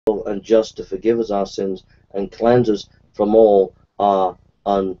and just to forgive us our sins and cleanse us from all our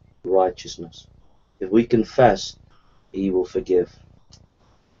unrighteousness. If we confess, he will forgive.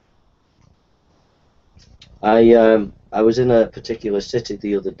 I was in a particular city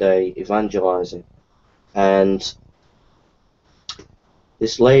the other day evangelizing, and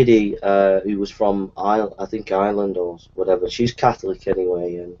this lady who was from I think Ireland or whatever, she's Catholic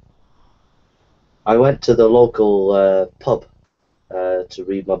anyway, and I went to the local pub to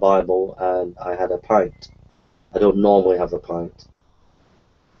read my Bible, and I had a pint. I don't normally have a pint,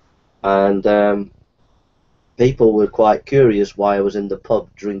 and people were quite curious why I was in the pub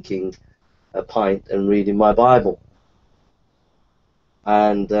drinking a pint and reading my Bible.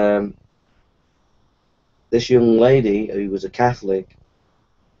 And this young lady who was a Catholic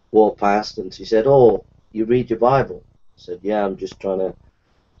walked past and she said, "Oh, you read your Bible?" I said, "Yeah, I'm just trying to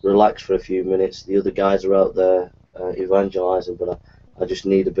relax for a few minutes. The other guys are out there evangelizing, but I just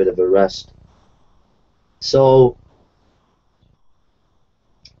need a bit of a rest." So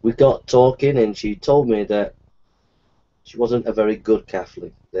we got talking, and she told me that she wasn't a very good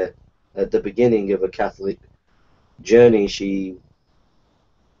Catholic, that at the beginning of a Catholic journey she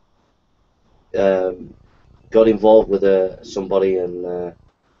got involved with somebody, and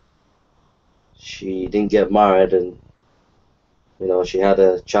she didn't get married, and she had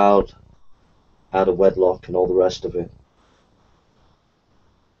a child out of wedlock and all the rest of it.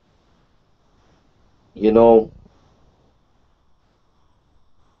 You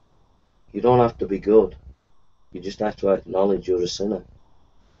don't have to be good. You just have to acknowledge you're a sinner.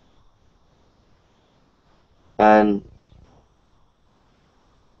 And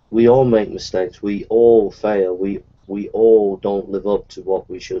we all make mistakes. We all fail. We all don't live up to what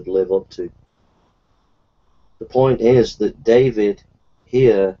we should live up to. The point is that David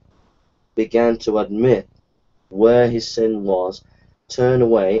here began to admit where his sin was, turn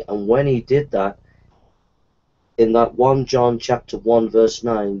away, and when he did that, in that 1 John chapter 1 verse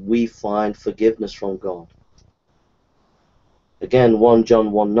 9, we find forgiveness from God. Again, 1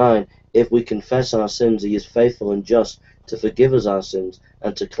 John 1:9, if we confess our sins, he is faithful and just to forgive us our sins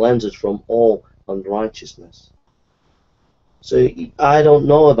and to cleanse us from all unrighteousness. So I don't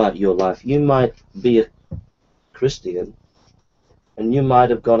know about your life. You might be a Christian, and you might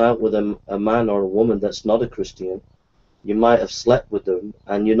have gone out with a man or a woman that's not a Christian. You might have slept with them,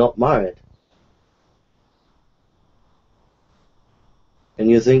 and you're not married. And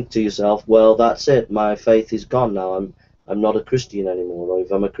you think to yourself, well, that's it. My faith is gone now. I'm not a Christian anymore. Or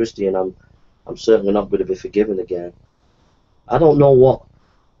if I'm a Christian, I'm certainly not going to be forgiven again. I don't know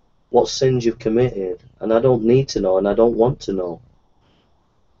what sins you've committed, and I don't need to know, and I don't want to know.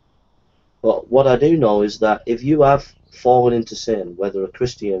 But what I do know is that if you have fallen into sin, whether a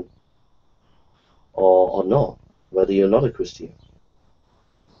Christian or not, whether you're not a Christian,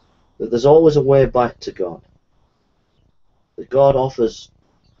 that there's always a way back to God. That God offers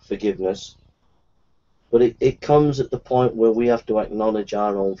forgiveness, but it comes at the point where we have to acknowledge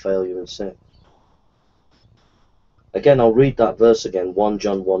our own failure and sin. Again, I'll read that verse again, 1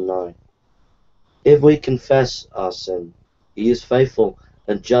 John 1:9. If we confess our sin, he is faithful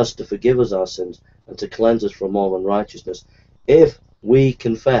and just to forgive us our sins and to cleanse us from all unrighteousness. If we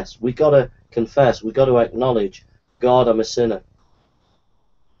confess, we got to confess, we got to acknowledge, God, I'm a sinner.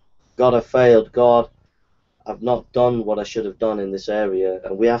 God, I failed. God, I've not done what I should have done in this area.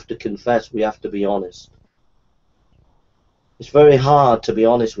 And we have to confess, we have to be honest. It's very hard to be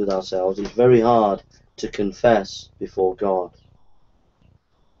honest with ourselves. It's very hard to confess before God.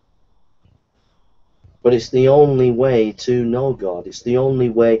 But it's the only way to know God. It's the only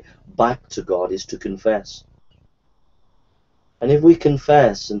way back to God is to confess. And if we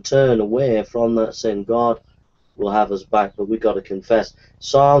confess and turn away from that sin, God will have us back. But we've got to confess.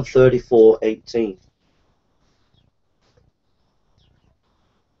 Psalm 34:18.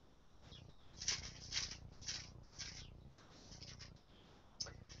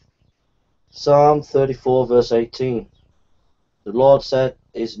 Psalm 34 verse 18. The Lord said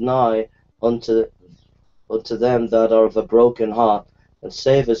is nigh unto them that are of a broken heart, and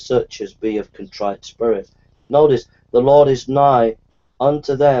saveth such as be of contrite spirit. Notice, the Lord is nigh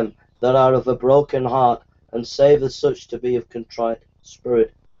unto them that are of a broken heart, and saveth such to be of contrite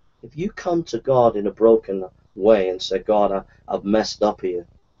spirit. If you come to God in a broken way and say, God, I've messed up here,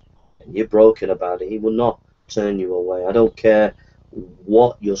 and you're broken about it, he will not turn you away. I don't care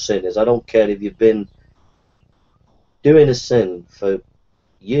what your sin is. I don't care if you've been doing a sin for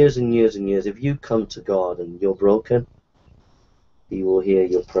years and years and years. If you come to God and you're broken, he will hear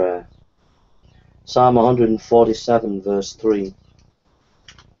your prayer. Psalm 147 verse 3.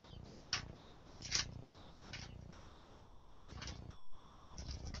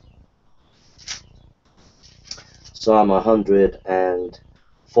 Psalm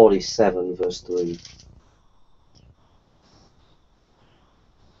 147, verse 3.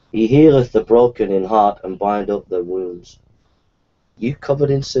 He healeth the broken in heart and bind up their wounds. You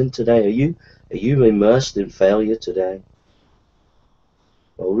covered in sin today? Are you immersed in failure today?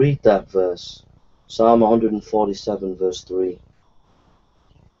 Well, read that verse. Psalm 147, verse 3.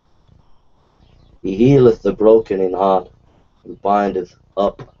 He healeth the broken in heart and bindeth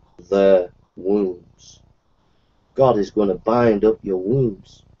up their wounds. God is going to bind up your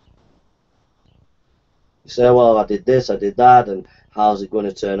wounds. You say, well, I did this, I did that, and how's it going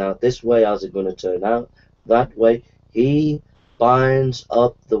to turn out this way? How's it going to turn out that way? He binds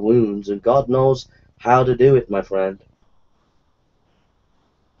up the wounds, and God knows how to do it, my friend.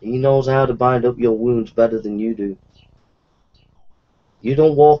 He knows how to bind up your wounds better than you do. You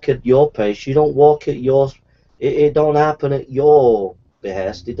don't walk at your pace. You don't walk at your... It don't happen at your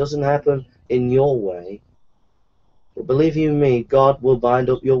behest. It doesn't happen in your way. But believe you me, God will bind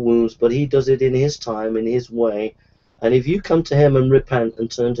up your wounds, but He does it in His time, in His way. And if you come to Him and repent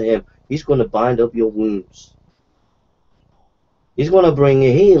and turn to Him, He's going to bind up your wounds. He's going to bring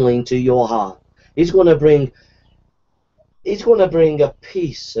a healing to your heart. He's going to bring a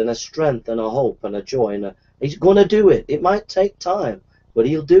peace and a strength and a hope and a joy. He's going to do it. It might take time, but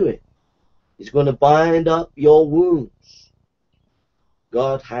He'll do it. He's going to bind up your wounds.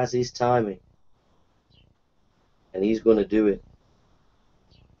 God has His timing. And He's going to do it.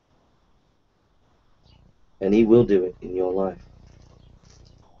 And He will do it in your life.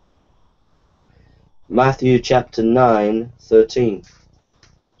 Matthew chapter 9, 13.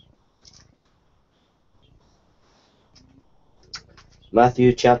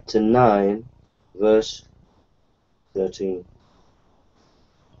 Matthew chapter 9, verse 13.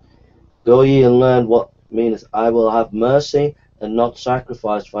 Go ye and learn what meaneth, I will have mercy and not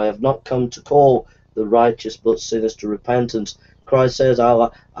sacrifice, for I have not come to call the righteous but sinners to repentance. Christ says, I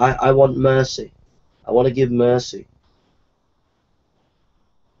want mercy. I want to give mercy.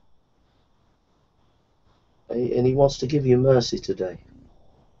 And He wants to give you mercy today.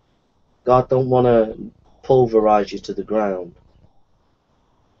 God don't want to pulverize you to the ground.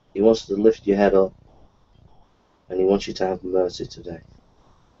 He wants to lift your head up. And He wants you to have mercy today.